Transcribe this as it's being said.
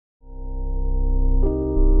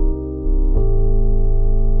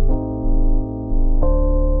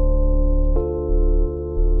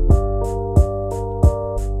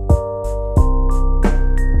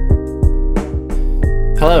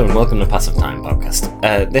Hello and welcome to Passive Time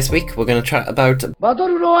Podcast. This week we're going to chat about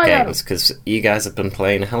games, because you guys have been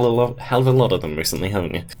playing a hell of a lot of them recently,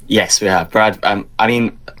 haven't you? Yes, we have, Brad.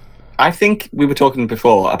 I think we were talking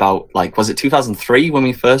before about, like, was it 2003 when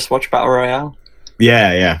we first watched Battle Royale?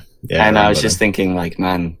 Yeah. And I was just thinking, like,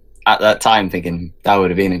 man, at that time thinking that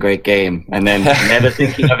would have been a great game, and then never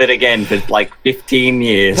thinking of it again for like 15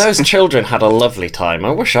 years. Those children had a lovely time.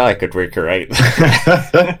 I wish I could recreate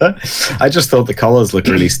I just thought the colours looked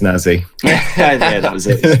really snazzy. Yeah, that was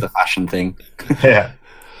it. It's the fashion thing. Yeah.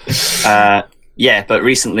 But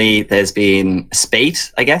recently there's been a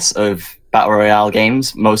spate, I guess, of Battle Royale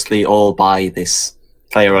games, mostly all by this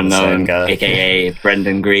PlayerUnknown, aka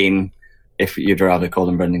Brendan Green. If you'd rather call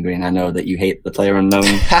him Brendan Green, I know that you hate the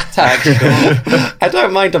PlayerUnknown tag. I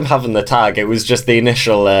don't mind him having the tag. It was just the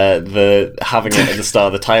initial, the having it at the start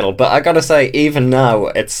of the title. But I gotta say, even now,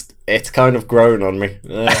 it's kind of grown on me.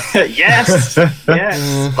 Yes,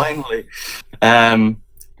 finally.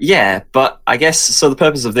 But I guess so. The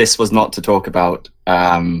purpose of this was not to talk about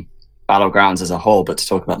Battlegrounds as a whole, but to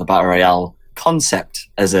talk about the Battle Royale concept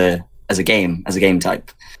as a game type.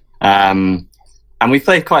 And we've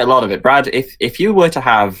played quite a lot of it. Brad, if you were to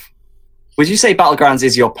have... Would you say Battlegrounds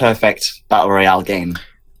is your perfect Battle Royale game?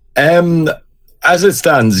 As it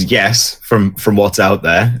stands, yes, from what's out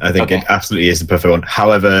there. I think It absolutely is the perfect one.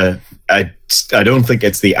 However, I don't think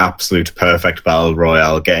it's the absolute perfect Battle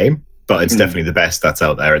Royale game, but it's definitely the best that's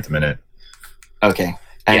out there at the minute. Okay.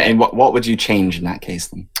 And what would you change in that case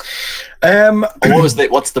then? Or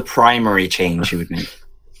what's the primary change you would make?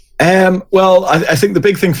 Well, I think the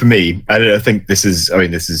big thing for me, I think this is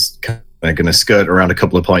kind of going to skirt around a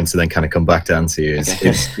couple of points and then kind of come back to answer you. I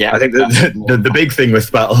think the big thing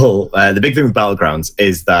with Battlegrounds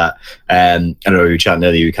is that I don't know, we were chatting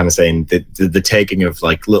earlier, you were kind of saying the taking of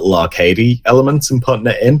like little arcadey elements and putting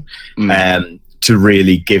it in to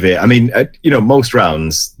really give it. I mean, most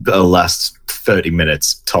rounds that'll last 30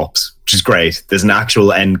 minutes tops, which is great. There's an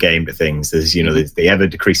actual end game to things. There's the ever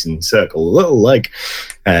decreasing circle, a little like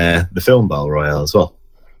the film Battle Royale as well.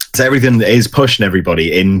 So everything is pushing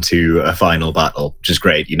everybody into a final battle, which is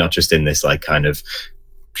great. You're not just in this like kind of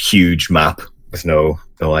huge map with no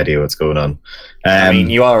idea what's going on. I mean,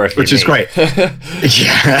 you are, which is great.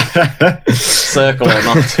 Yeah, circle or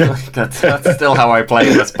not. That's still how I play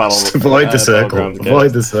this battle. Just avoid the circle.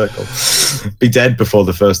 Avoid the circle. Be dead before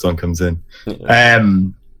the first one comes in.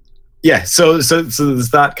 So there's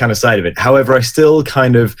that kind of side of it. However, I still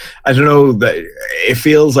kind of, I don't know, that it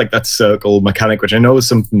feels like that circle mechanic, which I know is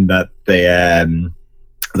something that that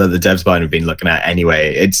the devs behind have been looking at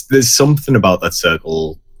anyway. There's something about that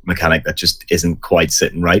circle mechanic that just isn't quite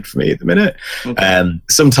sitting right for me at the minute.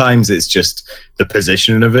 Sometimes it's just the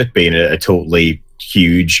positioning of it being a totally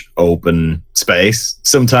huge open space.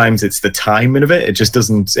 Sometimes it's the timing of it. It just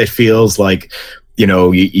doesn't, it feels like,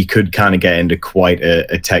 you could kind of get into quite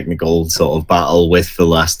a technical sort of battle with the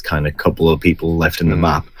last kind of couple of people left in the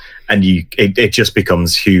map, and it just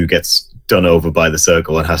becomes who gets done over by the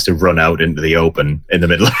circle and has to run out into the open in the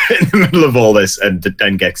middle of all this and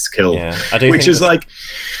gets killed. Which is like,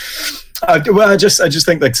 I just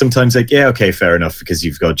think like sometimes like, yeah, okay, fair enough, because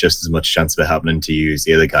you've got just as much chance of it happening to you as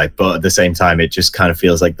the other guy, but at the same time it just kind of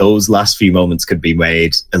feels like those last few moments could be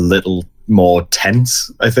made a little more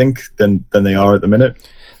tense, I think, than they are at the minute.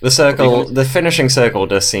 The finishing circle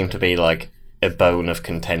does seem to be like a bone of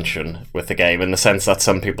contention with the game, in the sense that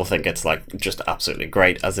some people think it's like just absolutely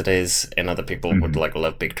great as it is, and other people would like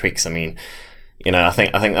love big tweaks. I mean, I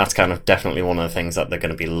think that's kind of definitely one of the things that they're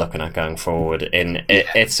going to be looking at going forward. And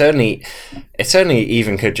it certainly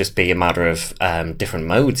even could just be a matter of different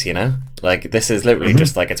modes. Like this is literally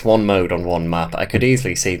just like it's one mode on one map. I could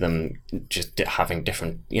easily see them just having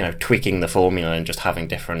different, tweaking the formula and just having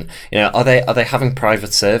different. Are they having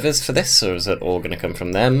private servers for this, or is it all going to come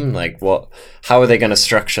from them? Like how are they going to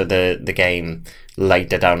structure the game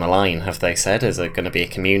later down the line? Have they said, is it going to be a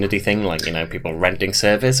community thing, like people renting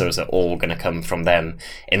servers, or is it all going to come from them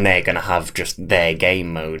and they're going to have just their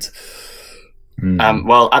game modes?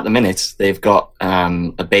 Well, at the minute they've got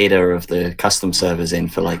a beta of the custom servers in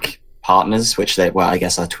for like partners, which I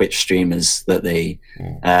guess are Twitch streamers that they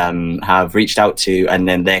have reached out to, and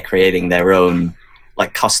then they're creating their own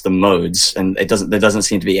like custom modes, and there doesn't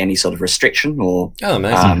seem to be any sort of restriction or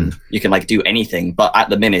you can like do anything, but at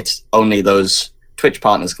the minute only those Twitch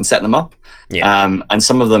partners can set them up. And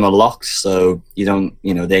some of them are locked, so you don't,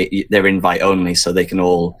 they're invite only, so they can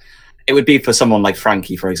all. It would be for someone like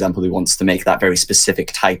Frankie, for example, who wants to make that very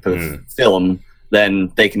specific type of film,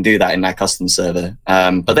 then they can do that in that custom server.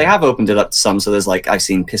 But they have opened it up to some, so there's like, I've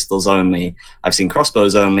seen pistols only, I've seen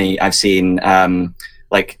crossbows only, I've seen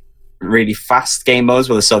like really fast game modes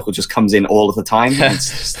where the circle just comes in all of the time. It's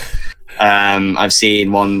just, I've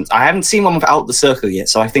seen one. I haven't seen one without the circle yet,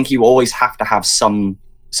 so I think you always have to have some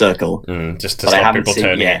circle. Just to stop people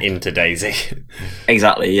turning it into Daisy.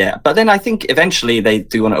 Exactly, yeah. But then I think eventually they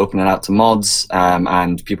do want to open it out to mods,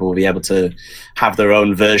 and people will be able to have their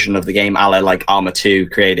own version of the game, a la like Arma 2,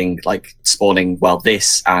 creating, like, spawning, well,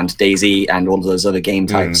 this and Daisy and all of those other game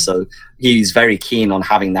types. So he's very keen on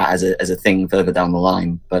having that as a thing further down the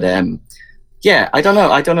line. But yeah, I don't know.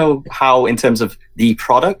 I don't know how, in terms of the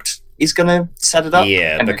product, he's going to set it up.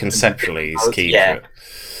 Yeah, but conceptually he's keen for it.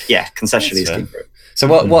 Yeah, conceptually he's keen for it. So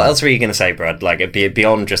what else were you going to say, Brad? Like,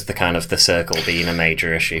 beyond just the kind of the circle being a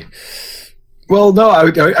major issue? Well, no,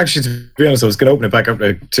 I actually, to be honest, I was going to open it back up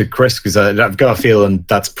to Chris, because I've got a feeling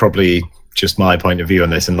that's probably just my point of view on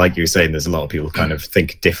this. And like you were saying, there's a lot of people kind of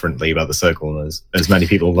think differently about the circle, and as many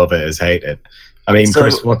people love it as hate it. I mean, so,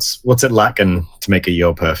 Chris, what's it lacking to make it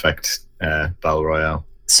your perfect Battle Royale?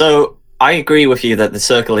 So I agree with you that the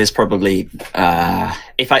circle is probably,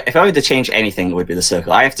 if I were to change anything, it would be the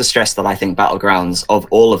circle. I have to stress that I think Battlegrounds, of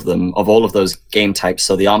all of them, of all of those game types,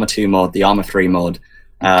 so the Arma 2 mod, the Arma 3 mod,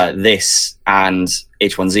 this, and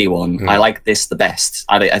H1Z1, I like this the best.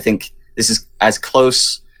 I think this is as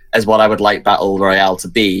close as what I would like Battle Royale to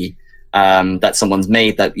be, that someone's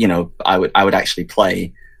made that, you know, I would actually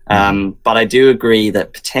play. But I do agree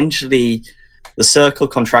that potentially the circle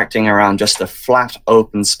contracting around just a flat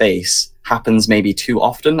open space happens maybe too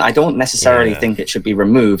often. I don't necessarily think it should be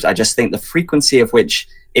removed. I just think the frequency of which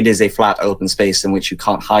it is a flat open space in which you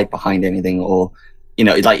can't hide behind anything, or, you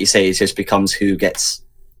know, like you say, it just becomes who gets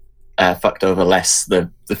fucked over less the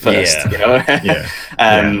first, you know?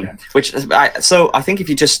 So I think if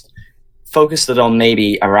you just focused it on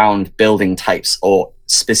maybe around building types or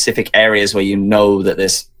specific areas where you know that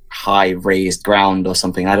there's high raised ground or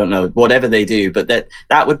something, I don't know, whatever they do, but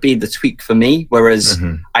that would be the tweak for me. Whereas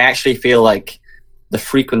I actually feel like the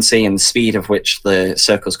frequency and speed of which the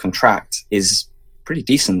circles contract is pretty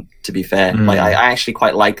decent, to be fair. Like I actually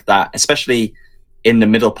quite like that, especially in the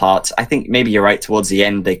middle part. I think maybe you're right, towards the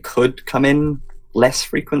end they could come in less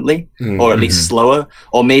frequently, or at least slower,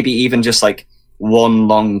 or maybe even just like one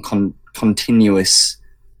long continuous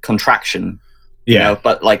contraction. You know,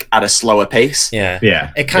 but like at a slower pace.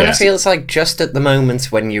 It kind of feels like just at the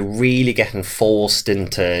moments when you're really getting forced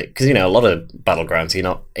into, because, you know, a lot of Battlegrounds you're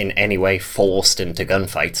not in any way forced into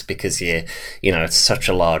gunfights because you know, it's such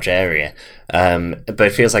a large area. But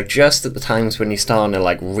it feels like just at the times when you're starting to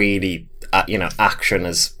like really, you know, action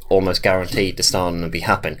is almost guaranteed to start and be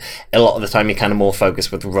happen. A lot of the time you're kind of more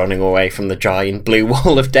focused with running away from the giant blue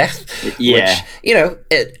wall of death. Which, you know,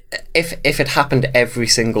 if it happened every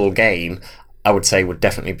single game, I would say would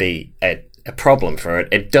definitely be a problem for it.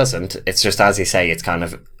 It doesn't. It's just, as you say, it's kind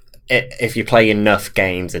of, if you play enough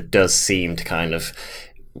games, it does seem to kind of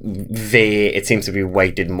it seems to be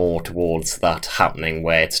weighted more towards that happening,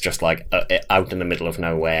 where it's just like out in the middle of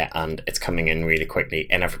nowhere and it's coming in really quickly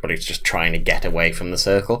and everybody's just trying to get away from the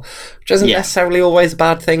circle, which isn't necessarily always a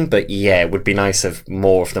bad thing, but it would be nice if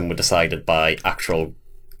more of them were decided by actual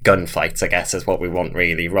gunfights, I guess, is what we want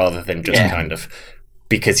really, rather than just kind of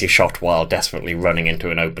because you shot while desperately running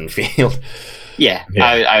into an open field.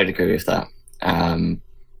 I would agree with that.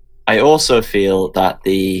 I also feel that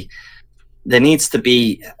there needs to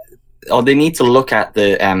be, or they need to look at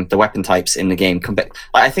the weapon types in the game.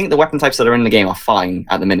 I think the weapon types that are in the game are fine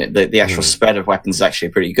at the minute. The actual spread of weapons is actually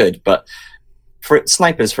pretty good. But for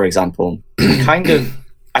snipers, for example, kind of,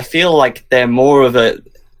 I feel like they're more of a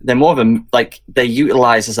like they're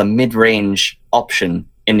utilized as a mid-range option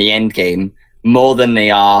in the end game, more than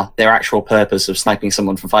they are their actual purpose of sniping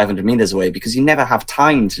someone from 500 meters away, because you never have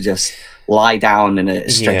time to just lie down in a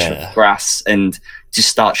stretch of grass and just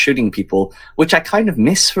start shooting people, which I kind of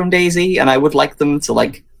miss from DayZ, and I would like them to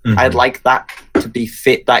like, I'd like that to be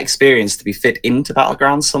fit, that experience to be fit into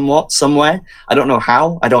Battlegrounds somewhere. I don't know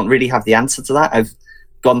how. I don't really have the answer to that. I've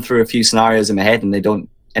gone through a few scenarios in my head and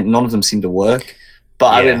none of them seem to work,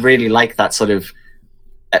 but I would really like that sort of,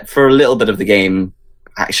 for a little bit of the game,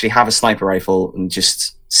 actually have a sniper rifle and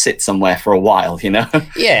just sit somewhere for a while, you know?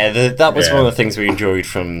 That was one of the things we enjoyed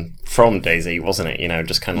from DayZ, wasn't it? You know,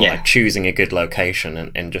 just kind of like choosing a good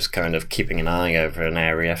location and just kind of keeping an eye over an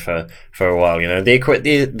area for a while, you know?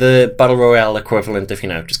 The Battle Royale equivalent of, you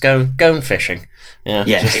know, just going fishing.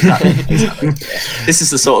 Exactly. This is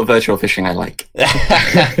the sort of virtual fishing I like.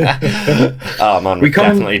 Oh man, we're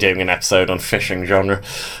definitely doing an episode on fishing genre.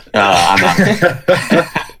 I'm not.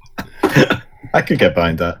 I could get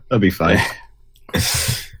behind that. That'll be fine.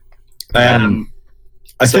 I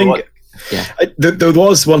think There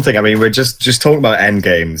was one thing. I mean, we're just talking about end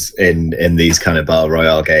games in these kind of battle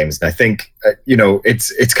royale games, and I think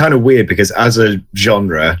it's kind of weird because as a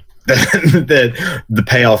genre, the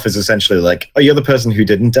payoff is essentially like, oh, you're the person who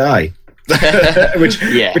didn't die,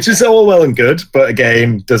 which is all well and good, but a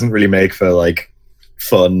game doesn't really make for like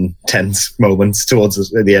fun, tense moments towards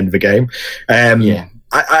the end of a game.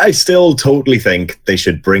 I still totally think they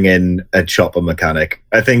should bring in a chopper mechanic.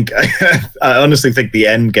 I honestly think the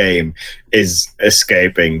end game is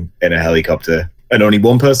escaping in a helicopter, and only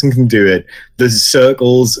one person can do it. The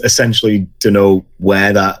circles essentially denote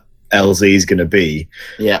where that LZ is going to be.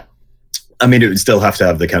 Yeah. I mean, it would still have to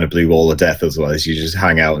have the kind of blue wall of death as well, as you just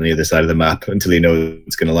hang out on the other side of the map until you know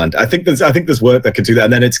it's going to land. I think there's work that could do that,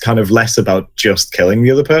 and then it's kind of less about just killing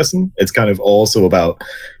the other person. It's kind of also about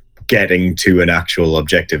getting to an actual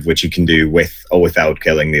objective, which you can do with or without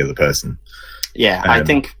killing the other person. Yeah, I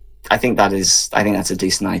think that's a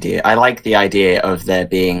decent idea. I like the idea of there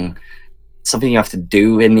being something you have to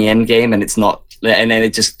do in the end game, and it's not, and then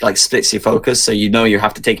it just like splits your focus. So you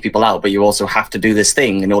have to take people out, but you also have to do this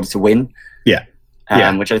thing in order to win. Yeah.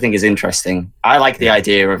 Which I think is interesting. I like the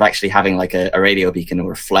idea of actually having like a radio beacon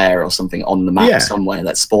or a flare or something on the map somewhere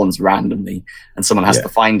that spawns randomly, and someone has to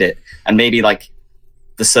find it, and maybe like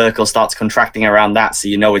the circle starts contracting around that, so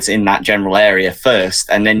it's in that general area first,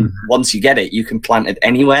 and then once you get it, you can plant it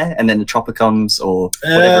anywhere, and then the chopper comes or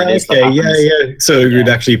whatever it is. So it would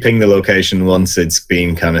actually ping the location once it's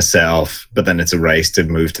been kind of set off, but then it's a race to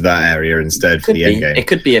move to that area instead for the end game. It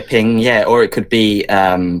could be a ping, or it could be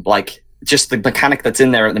like just the mechanic that's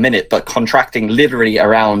in there at the minute, but contracting literally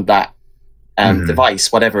around that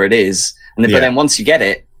device, whatever it is, and then, but then once you get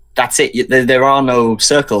it, that's it. There are no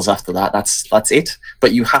circles after that. That's it.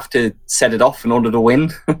 But you have to set it off in order to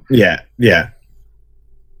win. Yeah.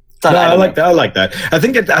 I like that. I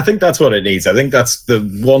think that's what it needs. I think that's the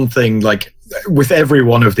one thing. Like with every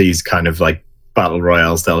one of these kind of like battle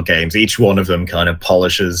royale style games, each one of them kind of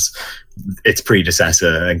polishes its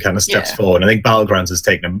predecessor and kind of steps forward. I think Battlegrounds has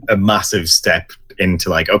taken a massive step into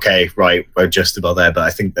like, okay, right, we're just about there. But I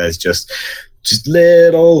think there's just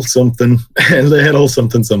little something.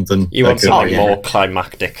 You want something more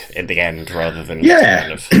climactic in the end rather than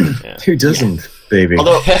kind of, who doesn't, baby?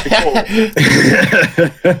 Although, I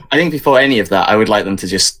think before any of that, I would like them to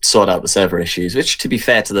just sort out the server issues, which, to be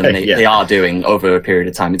fair to them, they are doing over a period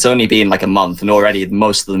of time. It's only been like a month, and already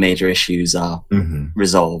most of the major issues are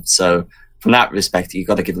resolved. So from that respect, you've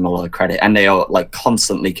got to give them a lot of credit, and they are like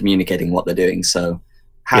constantly communicating what they're doing. So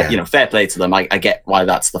fair play to them. I get why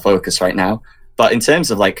that's the focus right now. But in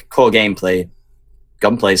terms of like core gameplay,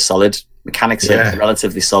 gunplay is solid. Mechanics are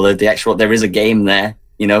relatively solid. There is a game there.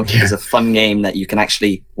 There's a fun game that you can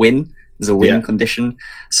actually win. There's a win condition.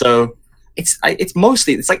 So it's like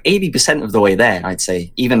 80% of the way there, I'd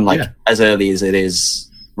say, even like as early as it is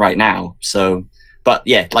right now. So, but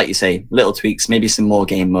yeah, like you say, little tweaks, maybe some more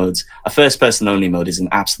game modes. A first-person only mode is an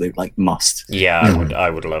absolute like must. Yeah, I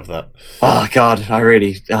would love that. Oh God,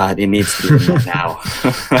 it needs to be now.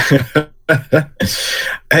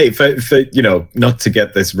 Hey, for not to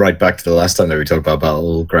get this right back to the last time that we talked about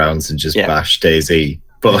Battlegrounds and just bash DayZ,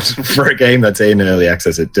 but for a game that's in early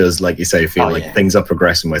access, it does, like you say, feel like things are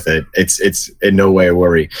progressing with it. It's in no way a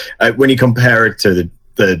worry when you compare it to the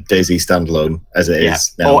DayZ standalone as it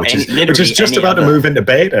is now, which is just about to move into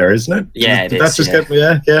beta, isn't it? Yeah, it that's is. Just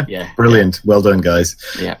brilliant. Well done, guys.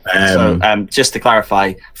 Yeah. So just to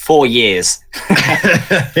clarify, 4 years.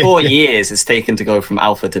 4 years it's taken to go from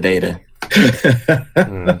alpha to beta.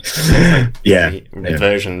 Version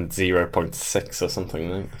 0.6 or something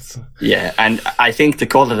like that. Yeah, and I think to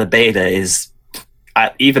call it a beta is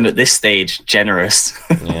even at this stage generous.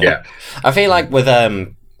 I feel like with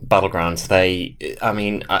Battlegrounds,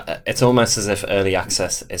 it's almost as if early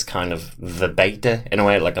access is kind of the beta in a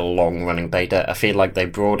way, like a long running beta. I feel like they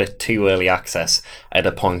brought it to early access at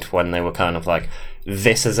a point when they were kind of like,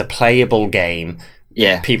 this is a playable game.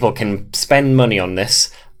 Yeah, people can spend money on this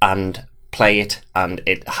and play it, and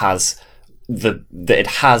it has the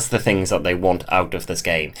things that they want out of this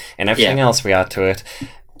game, and everything else we add to it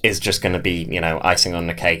is just going to be icing on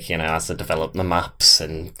the cake, as they develop the maps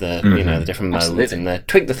and the the different modes and the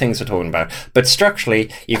tweak the things we're talking about. But structurally,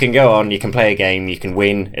 you can go on, you can play a game, you can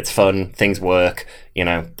win, it's fun, things work,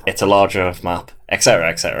 it's a larger enough map,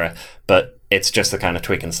 etc. But it's just the kind of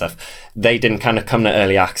tweaking stuff. They didn't kind of come to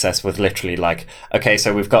early access with literally like, okay,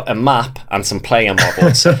 so we've got a map and some player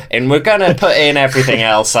models, and we're gonna put in everything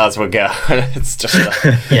else as we go. It's just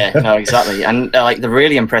exactly. And like the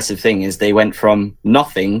really impressive thing is they went from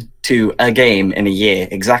nothing to a game in a year,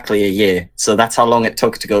 exactly a year. So that's how long it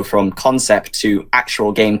took to go from concept to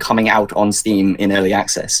actual game coming out on Steam in early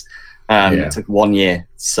access. It took 1 year.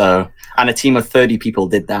 So, and a team of 30 people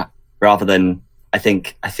did that rather than, I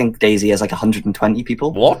think DayZ has like 120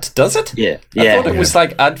 people. What? Does it? Yeah. I thought it was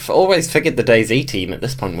like, I'd always figured the DayZ team at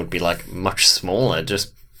this point would be like much smaller,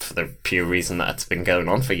 just for the pure reason that it's been going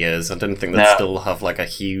on for years. I didn't think they'd still have like a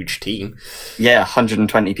huge team. Yeah,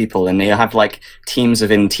 120 people, and they have like teams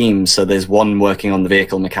within teams. So there's one working on the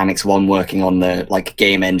vehicle mechanics, one working on the like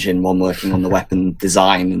game engine, one working on the weapon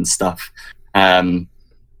design and stuff. And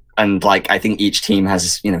like I think each team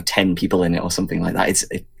has 10 people in it or something like that. It's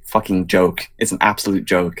a fucking joke. It's an absolute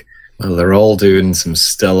joke. Well, they're all doing some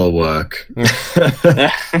stellar work.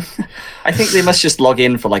 I think they must just log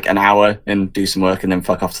in for like an hour and do some work and then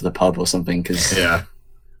fuck off to the pub or something, because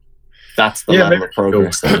that's the level of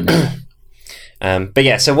progress. But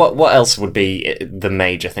yeah, so what else would be the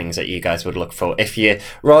major things that you guys would look for if you,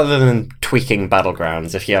 rather than tweaking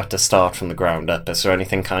Battlegrounds, if you have to start from the ground up? Is there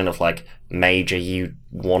anything kind of like major you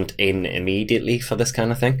want in immediately for this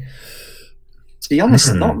kind of thing? To be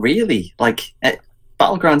honest, not really. Like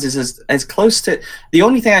Battlegrounds is as close to, the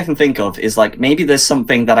only thing I can think of is like maybe there's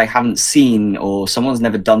something that I haven't seen or someone's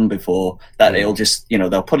never done before that it'll just,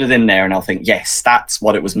 they'll put it in there and I'll think, yes, that's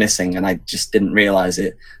what it was missing and I just didn't realize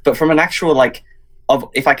it. But from an actual like,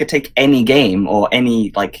 if I could take any game or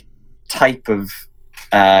any like type of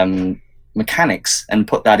mechanics and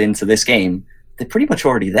put that into this game, they're pretty much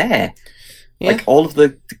already there. Yeah. Like all of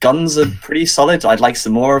the guns are pretty solid. I'd like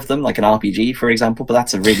some more of them, like an RPG, for example, but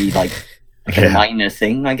that's a really like a minor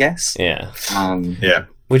thing, I guess. Yeah. Yeah.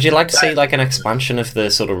 Would you like to see like an expansion of the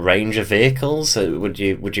sort of range of vehicles? Would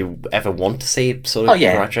you ever want to see sort of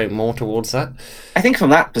graduate more towards that? I think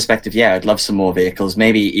from that perspective, I'd love some more vehicles.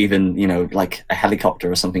 Maybe even like a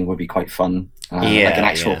helicopter or something would be quite fun. Like an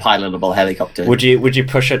actual pilotable helicopter. Would you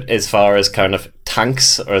push it as far as kind of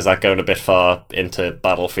tanks, or is that going a bit far into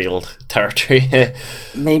Battlefield territory?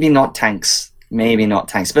 Maybe not tanks,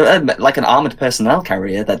 but like an armored personnel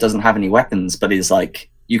carrier that doesn't have any weapons, but is like,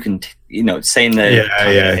 you can, say in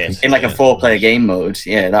the in like a 4-player game mode,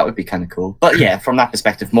 that would be kind of cool. But from that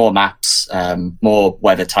perspective, more maps, more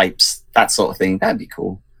weather types, that sort of thing, that'd be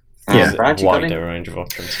cool. Brad, wider range of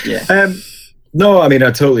options. Yeah. No, I mean,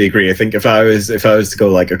 I totally agree. I think if I was to go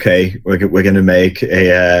like, okay, we're going to make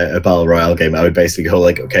a battle royale game, I would basically go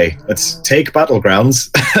like, okay, let's take Battlegrounds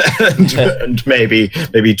and maybe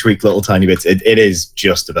tweak little tiny bits. It is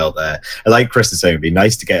just about there. And like Chris is saying, it'd be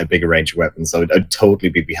nice to get a bigger range of weapons. So I'd totally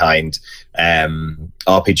be behind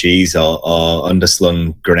RPGs or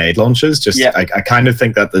underslung grenade launchers. I kind of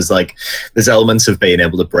think that there's elements of being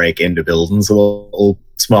able to break into buildings a little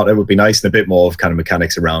smarter would be nice, and a bit more of kind of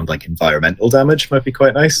mechanics around like environmental damage might be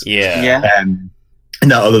quite nice.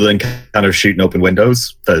 Not other than kind of shooting open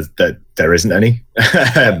windows, that there isn't any.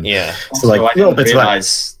 So like I didn't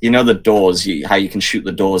realize, the doors, how you can shoot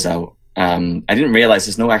the doors out. I didn't realize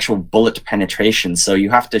there's no actual bullet penetration, so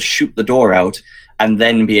you have to shoot the door out and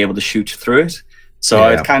then be able to shoot through it. So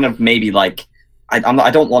I'd kind of maybe like,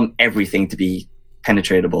 I don't want everything to be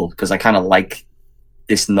penetratable, because I kind of like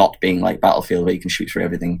this not being like Battlefield where you can shoot through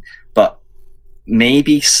everything, but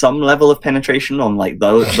maybe some level of penetration on like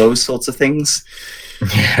those sorts of things.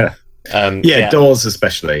 Doors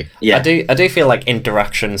especially. I do feel like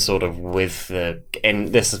interaction sort of with and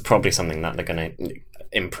this is probably something that they're going to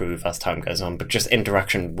improve as time goes on, but just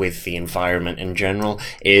interaction with the environment in general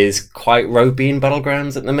is quite ropey in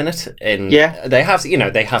Battlegrounds at the minute. And they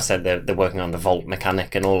have said they're working on the vault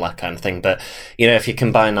mechanic and all that kind of thing, but if you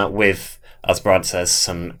combine that with, as Brad says,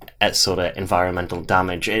 some sort of environmental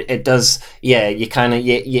damage, it does. Your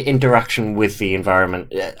interaction with the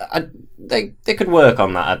environment. They could work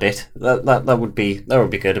on that a bit. That would be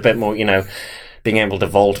good. A bit more, being able to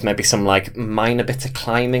vault, maybe some like minor bits of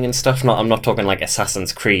climbing and stuff. I'm not talking like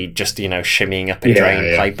Assassin's Creed, just shimmying up a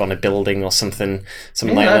drain pipe on a building or something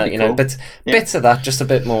like that. Cool. Bits of that, just a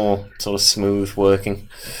bit more sort of smooth working.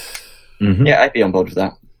 Mm-hmm. Yeah, I'd be on board with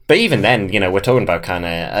that. But even then, we're talking about kind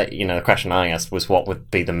of, the question I asked was what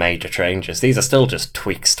would be the major changes. These are still just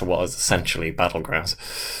tweaks to what is essentially Battlegrounds.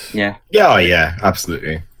 Yeah. Yeah,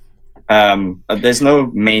 absolutely. There's no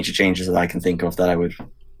major changes that I can think of that I would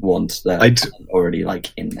want that I'd already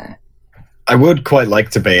like in there. I would quite like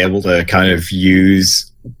to be able to kind of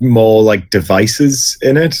use more like devices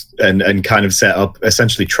in it and kind of set up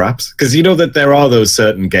essentially traps, because that there are those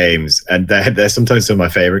certain games, and they're sometimes some of my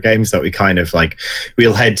favorite games that we kind of like,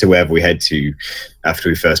 we'll head to wherever we head to after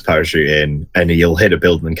we first parachute in, and you'll hit a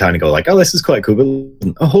building and kind of go like, oh, this is quite cool,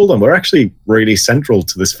 but oh, hold on, we're actually really central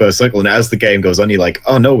to this first cycle. And as the game goes on, you're like,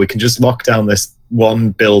 oh no, we can just lock down this one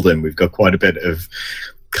building, we've got quite a bit of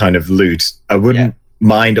kind of loot. I wouldn't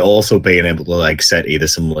mind also being able to like set either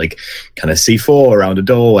some like kind of C4 around a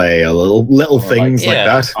doorway or little things like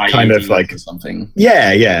that, kind of like something.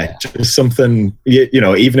 Yeah, just something. You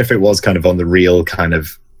know, even if it was kind of on the real kind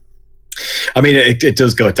of. I mean, it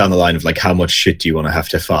does go down the line of like how much shit do you want to have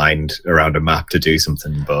to find around a map to do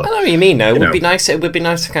something. But I know what you mean. Though it would be nice. It would be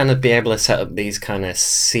nice to kind of be able to set up these kind of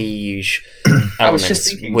siege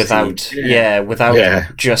elements without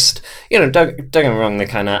just Don't get me wrong. The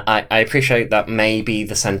kind of I appreciate that maybe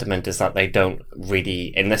the sentiment is that they don't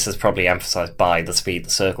really, and this is probably emphasized by the speed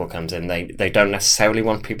the circle comes in. They don't necessarily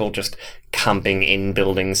want people just camping in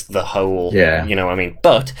buildings the whole. You know what I mean?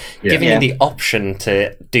 But giving you the option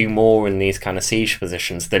to do more in these kind of siege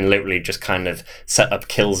positions than literally just kind of set up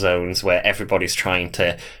kill zones where everybody's trying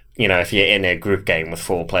to, if you're in a group game with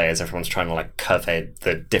 4 players, everyone's trying to like cover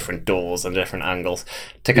the different doors and different angles,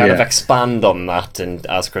 to kind of expand on that, and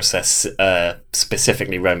as Chris says,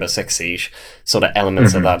 specifically Rainbow Six Siege sort of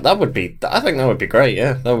elements of that. I think that would be great.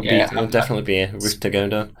 That would definitely be a route to go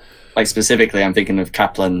down. Like specifically, I'm thinking of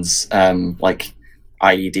Kaplan's like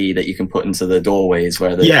IED that you can put into the doorways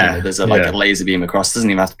where there's a laser beam across. It doesn't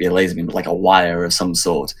even have to be a laser beam, but like a wire of some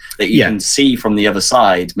sort that you can see from the other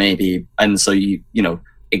side, maybe, and so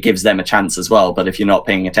it gives them a chance as well. But if you're not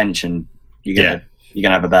paying attention, you're gonna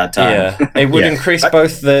have a bad time. Yeah, it would increase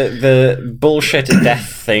both the bullshit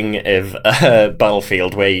death thing of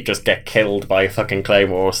Battlefield, where you just get killed by a fucking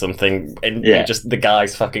claymore or something, and just the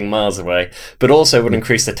guy's fucking miles away, but also would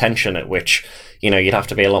increase the tension at which you'd have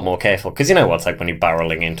to be a lot more careful, because you know what it's like when you're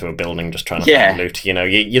barreling into a building just trying to find loot.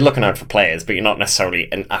 You're looking out for players, but you're not necessarily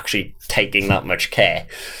actually taking that much care.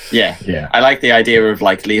 I like the idea of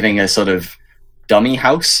like leaving a sort of dummy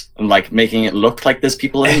house and like making it look like there's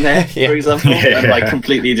people in there, for example, and like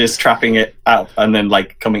completely just trapping it out, and then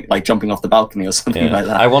like jumping off the balcony or something like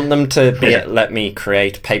that. I want them to let me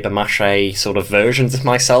create paper mache sort of versions of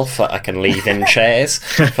myself that I can leave in chairs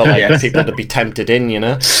for like people to be tempted in.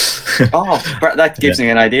 Brad, that gives me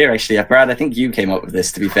an idea actually. Brad, I think you came up with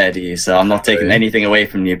this, to be fair to you, so I'm not taking anything away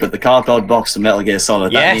from you, but the cardboard box of Metal Gear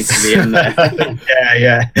Solid, that needs to be in there.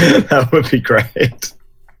 That would be great.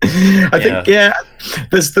 I think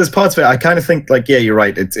there's parts of it I kind of think like you're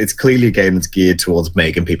right, it's clearly a game that's geared towards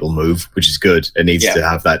making people move, which is good. It needs to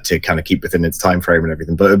have that to kind of keep within its time frame and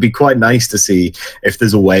everything, but it'd be quite nice to see if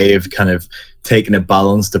there's a way of kind of taking a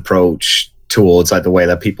balanced approach towards like the way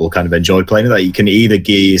that people kind of enjoy playing it, that you can either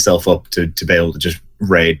gear yourself up to be able to just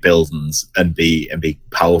raid buildings and be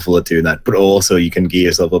powerful at doing that, but also you can gear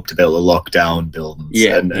yourself up to be able to lock down buildings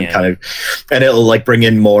and kind of, and it'll like bring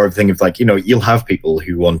in more of a thing of like, you'll have people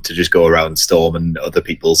who want to just go around storming other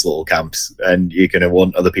people's little camps, and you're going to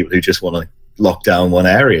want other people who just want to lock down one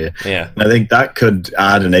area. And I think that could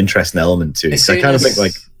add an interesting element to it. So I kind of think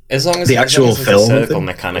like, as long as the actual film circle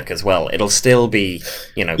mechanic as well, it'll still be,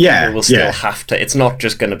 people will still have to. It's not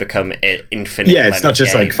just going to become infinite. It's not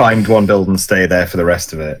just like find one building, stay there for the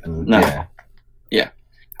rest of it. And,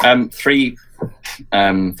 three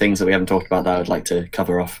things that we haven't talked about that I would like to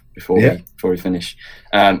cover off before we finish.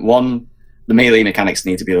 One, the melee mechanics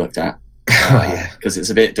need to be looked at. Because it's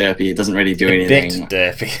a bit derpy. It doesn't really do anything. A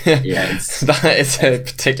bit derpy. That is a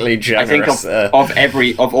particularly generous. I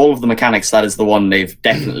think of all of the mechanics, that is the one they've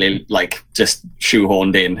definitely like just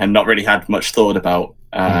shoehorned in and not really had much thought about.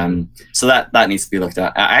 So that needs to be looked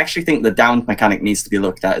at. I actually think the downed mechanic needs to be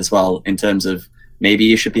looked at as well, in terms of maybe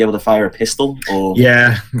you should be able to fire a pistol or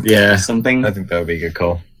something. I think that would be a good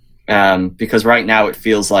call. Because right now it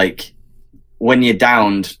feels like, when you're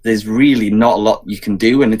downed, there's really not a lot you can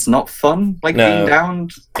do, and it's not fun. Being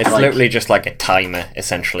downed. It's literally just like a timer,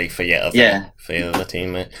 essentially, for your other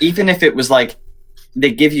teammate. Even if it was like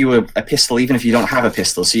they give you a pistol, even if you don't have a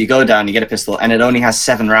pistol, so you go down, you get a pistol, and it only has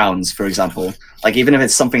 7 rounds, for example. Like even if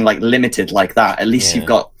it's something like limited like that, at least you've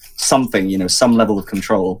got something, some level of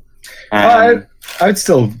control. I would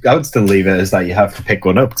still leave it as that you have to pick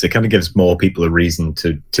one up, because it kind of gives more people a reason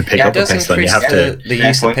to pick up a pistol. And you have the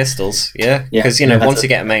use of pistols, because once you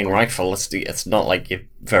get a main rifle, it's not like you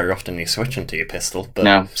very often you switch into your pistol. But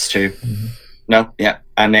no, it's true. No,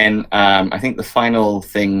 and then I think the final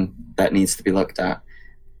thing that needs to be looked at.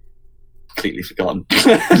 Completely forgotten.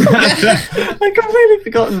 I completely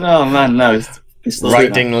forgotten. Oh man, no.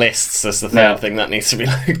 Writing lists is the third thing that needs to be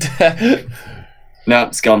looked at. No,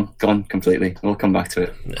 it's gone completely. We'll come back to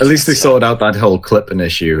it. At least they sorted out that whole clipping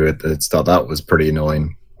issue at the start. That was pretty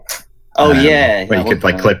annoying. Oh yeah, where you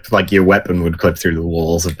could clip, like your weapon would clip through the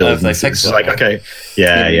walls of buildings. They fixed that. Like okay,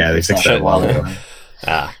 they fixed that a while ago.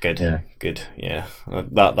 Good. Yeah,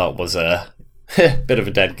 that was Bit of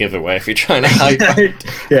a dead giveaway if you're trying to hype.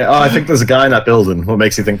 Yeah, I think there's a guy in that building. What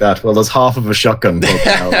makes you think that? Well, there's half of a shotgun poking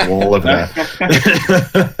out the wall over there.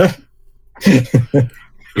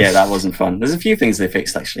 Yeah, that wasn't fun. There's a few things they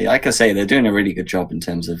fixed, actually. Like I say, they're doing a really good job in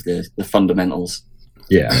terms of the fundamentals.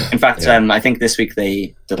 Yeah. In fact, I think this week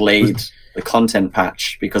they delayed the content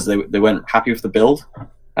patch because they weren't happy with the build.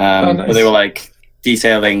 Nice. But they were like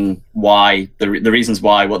detailing why, the reasons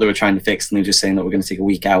why, what they were trying to fix, and they were just saying that we're going to take a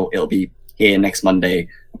week out. It'll be here next Monday.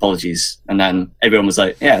 Apologies. And then everyone was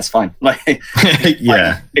like, yeah, it's fine. Like,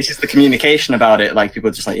 yeah. It's just the communication about it. Like, people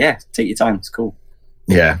are just like, yeah, take your time. It's cool.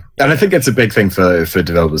 Yeah, and I think it's a big thing for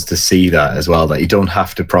developers to see that as well, that you don't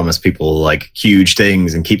have to promise people like huge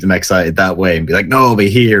things and keep them excited that way and be like, no, I'll be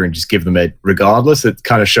here, and just give them it regardless. It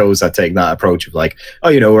kind of shows that taking that approach of like, oh,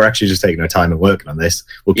 we're actually just taking our time and working on this.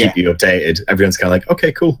 We'll keep you updated. Everyone's kind of like,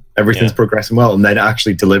 okay, cool. Everything's progressing well. And then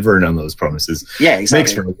actually delivering on those promises. Yeah, exactly.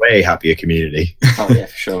 Makes for a way happier community. Oh, yeah,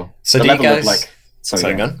 for sure. So the do you guys... of, like,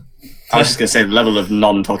 sorry, go on. I was just going to say the level of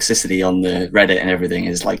non-toxicity on the Reddit and everything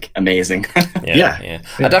is like amazing. Yeah.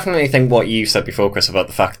 I definitely think what you said before, Chris, about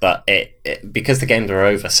the fact that it because the games are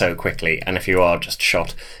over so quickly, and if you are just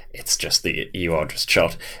shot, it's just that you are just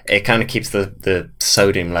shot. It kind of keeps the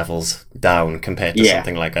sodium levels down compared to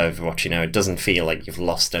something like Overwatch. It doesn't feel like you've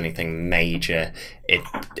lost anything major. It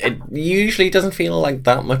usually doesn't feel like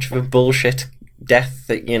that much of a bullshit death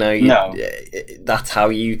that that's how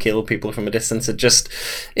you kill people from a distance. It just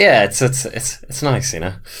it's nice.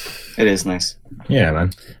 It is nice. Yeah,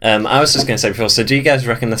 man. I was just going to say before, so do you guys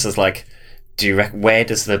reckon this is like, where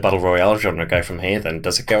does the battle royale genre go from here then?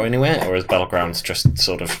 Does it go anywhere, or is Battlegrounds just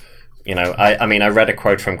sort of, I mean I read a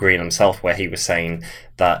quote from Green himself where he was saying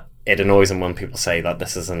that it annoys him when people say that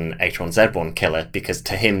this is an H1Z1 killer, because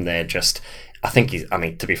to him they're just,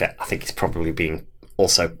 to be fair, I think he's probably being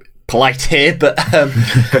also polite here, but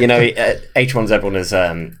H1Z1 is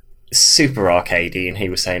super arcadey, and he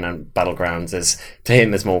was saying on Battlegrounds is, to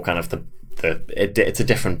him, is more kind of it's a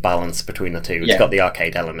different balance between the two. It's got the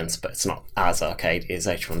arcade elements, but it's not as arcadey as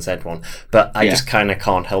H1Z1. But I just kind of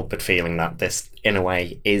can't help but feeling that this, in a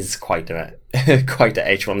way, is quite a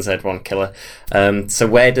H1Z1 killer. So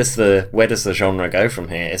where does the genre go from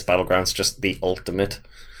here? Is Battlegrounds just the ultimate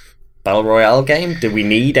battle royale game? Do we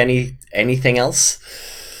need anything else?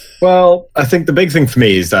 Well, I think the big thing for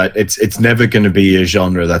me is that it's never going to be a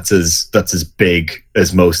genre that's as big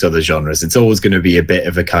as most other genres. It's always going to be a bit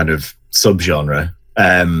of a kind of subgenre,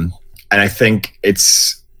 and I think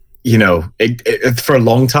it's for a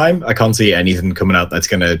long time I can't see anything coming out that's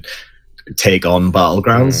going to take on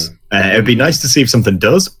Battlegrounds. It'd be nice to see if something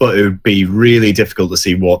does, but it would be really difficult to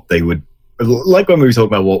see what they would, like when we were talking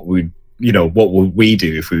about what would we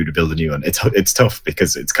do if we were to build a new one. It's tough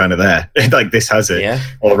because it's kind of there. Like, this has it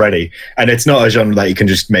already. And it's not a genre that you can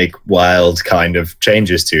just make wild kind of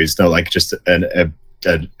changes to. It's not like just a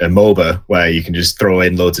MOBA where you can just throw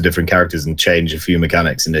in loads of different characters and change a few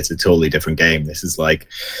mechanics and it's a totally different game. This is like,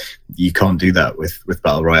 you can't do that with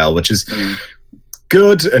Battle Royale, which is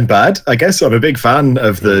good and bad, I guess. I'm a big fan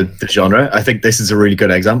of the genre. I think this is a really good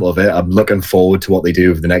example of it. I'm looking forward to what they do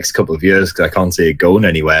over the next couple of years, because I can't see it going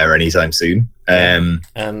anywhere anytime soon.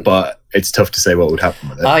 But it's tough to say what would happen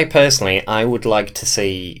with it. I would like to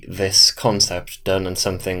see this concept done in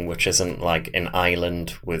something which isn't like an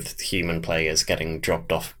island with human players getting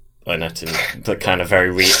dropped off on it, and the kind of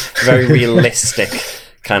very realistic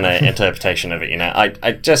kind of interpretation of it.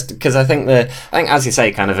 I just, because I think as you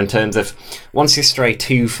say, kind of in terms of, once you stray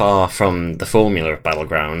too far from the formula of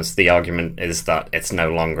Battlegrounds, the argument is that it's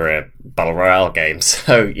no longer a battle royale game.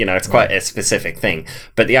 So it's quite a specific thing.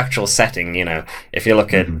 But the actual setting, if you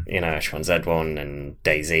look at H1Z1 and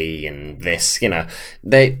DayZ and this,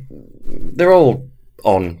 they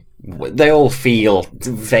all feel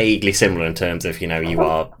vaguely similar in terms of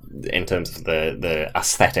in terms of the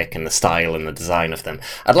aesthetic and the style and the design of them.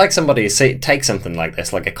 I'd like somebody to take something like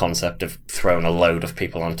this, like a concept of throwing a load of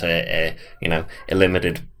people onto a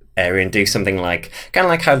limited area, and do something like kind of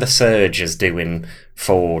like how the Surge is doing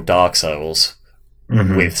for Dark Souls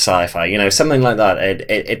with sci-fi. Something like that.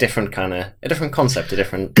 A different concept, a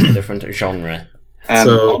different genre.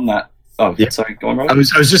 So on that. Oh, yeah. Sorry, go on, Rob. I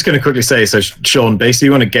was just going to quickly say, so Sean, basically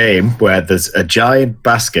you want a game where there's a giant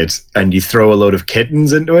basket and you throw a load of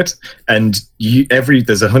kittens into it, and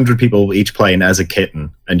there's 100 people each playing as a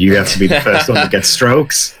kitten, and you have to be the first one to get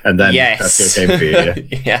strokes, and then that's your game for you. Yeah?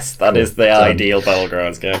 Yes, that is the ideal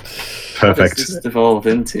Battlegrounds game. Perfect. What's this evolved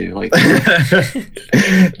into? Like,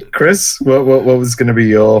 Chris, what was going to be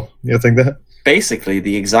your thing there? Basically,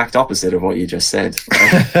 the exact opposite of what you just said.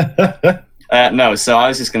 No, so I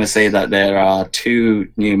was just going to say that there are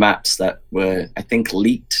 2 new maps that were, I think,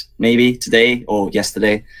 leaked maybe today or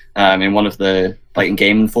yesterday in one of the in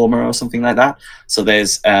Game Informer or something like that. So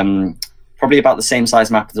there's probably about the same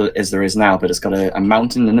size map as there is now, but it's got a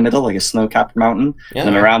mountain in the middle, like a snow-capped mountain, and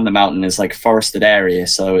then around the mountain is like forested area.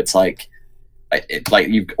 So it's like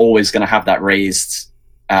you're always going to have that raised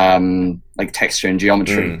texture and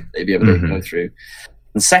geometry that you'll be able to go through.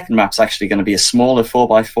 The second map's actually going to be a smaller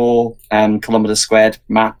 4x4 kilometer squared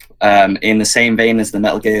map in the same vein as the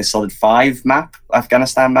Metal Gear Solid 5 map,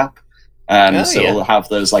 Afghanistan map. It'll have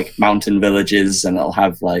those mountain villages, and it'll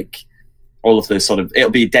have all of those it'll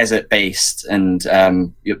be desert based, and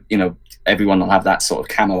everyone will have that sort of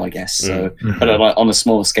camo, I guess. So, but on a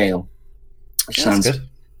smaller scale, which sounds good.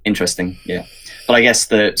 Interesting. Yeah, but I guess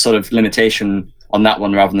the sort of limitation on that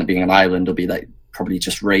one, rather than it being an island, will be probably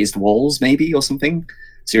just raised walls, maybe, or something.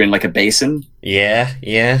 So you're in a basin. Yeah.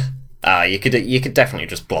 You could definitely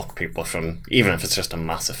just block people from, even if it's just a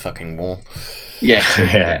massive fucking wall.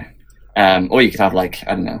 Yeah. Or you could have I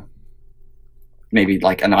don't know, maybe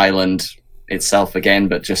an island itself again,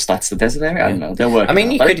 but just that's the desert area. I don't know. They'll work. I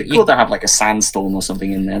mean, it'd be cool to have a sandstorm or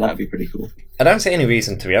something in there. That'd be pretty cool. I don't see any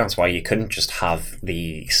reason, to be honest, why you couldn't just have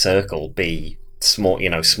the circle be small,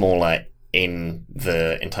 smaller in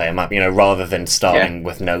the entire map, rather than starting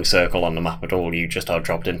with no circle on the map at all. You just are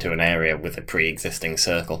dropped into an area with a pre-existing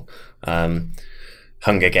circle,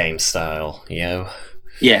 Hunger Games style. Yeah.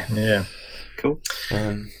 Cool.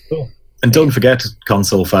 Cool. And don't forget,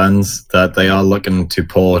 console fans, that they are looking to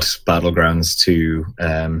port Battlegrounds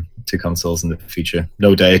to consoles in the future.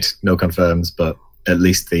 No date, no confirms, but at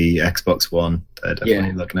least the Xbox One they're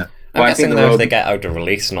definitely looking at. I'm guessing though, if they get out of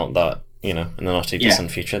release, not that in the not too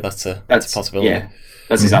distant future, that's a possibility. Yeah,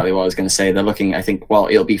 that's exactly what I was going to say. They're looking, I think,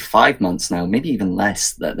 it'll be 5 months now, maybe even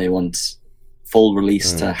less, that they want full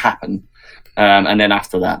release to happen, and then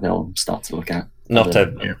after that they'll start to look at. Not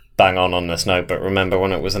to bang on this note, but remember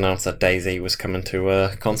when it was announced that DayZ was coming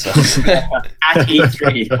to consoles? At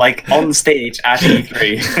E3, on stage at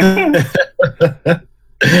E3.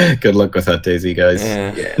 Good luck with that, DayZ, guys.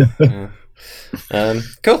 Yeah.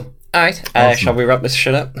 Cool. All right. Awesome. Shall we wrap this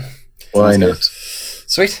shit up? Why not?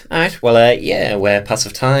 Sweet. All right. Well, we're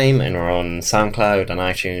Passive Time, and we're on SoundCloud and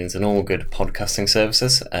iTunes and all good podcasting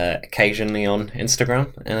services. Occasionally on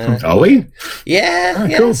Instagram. Are we? Yeah.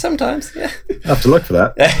 Cool. Sometimes. Yeah. I have to look for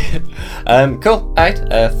that. Cool. All right.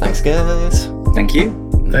 Thanks, guys. Thank you.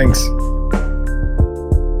 Thanks.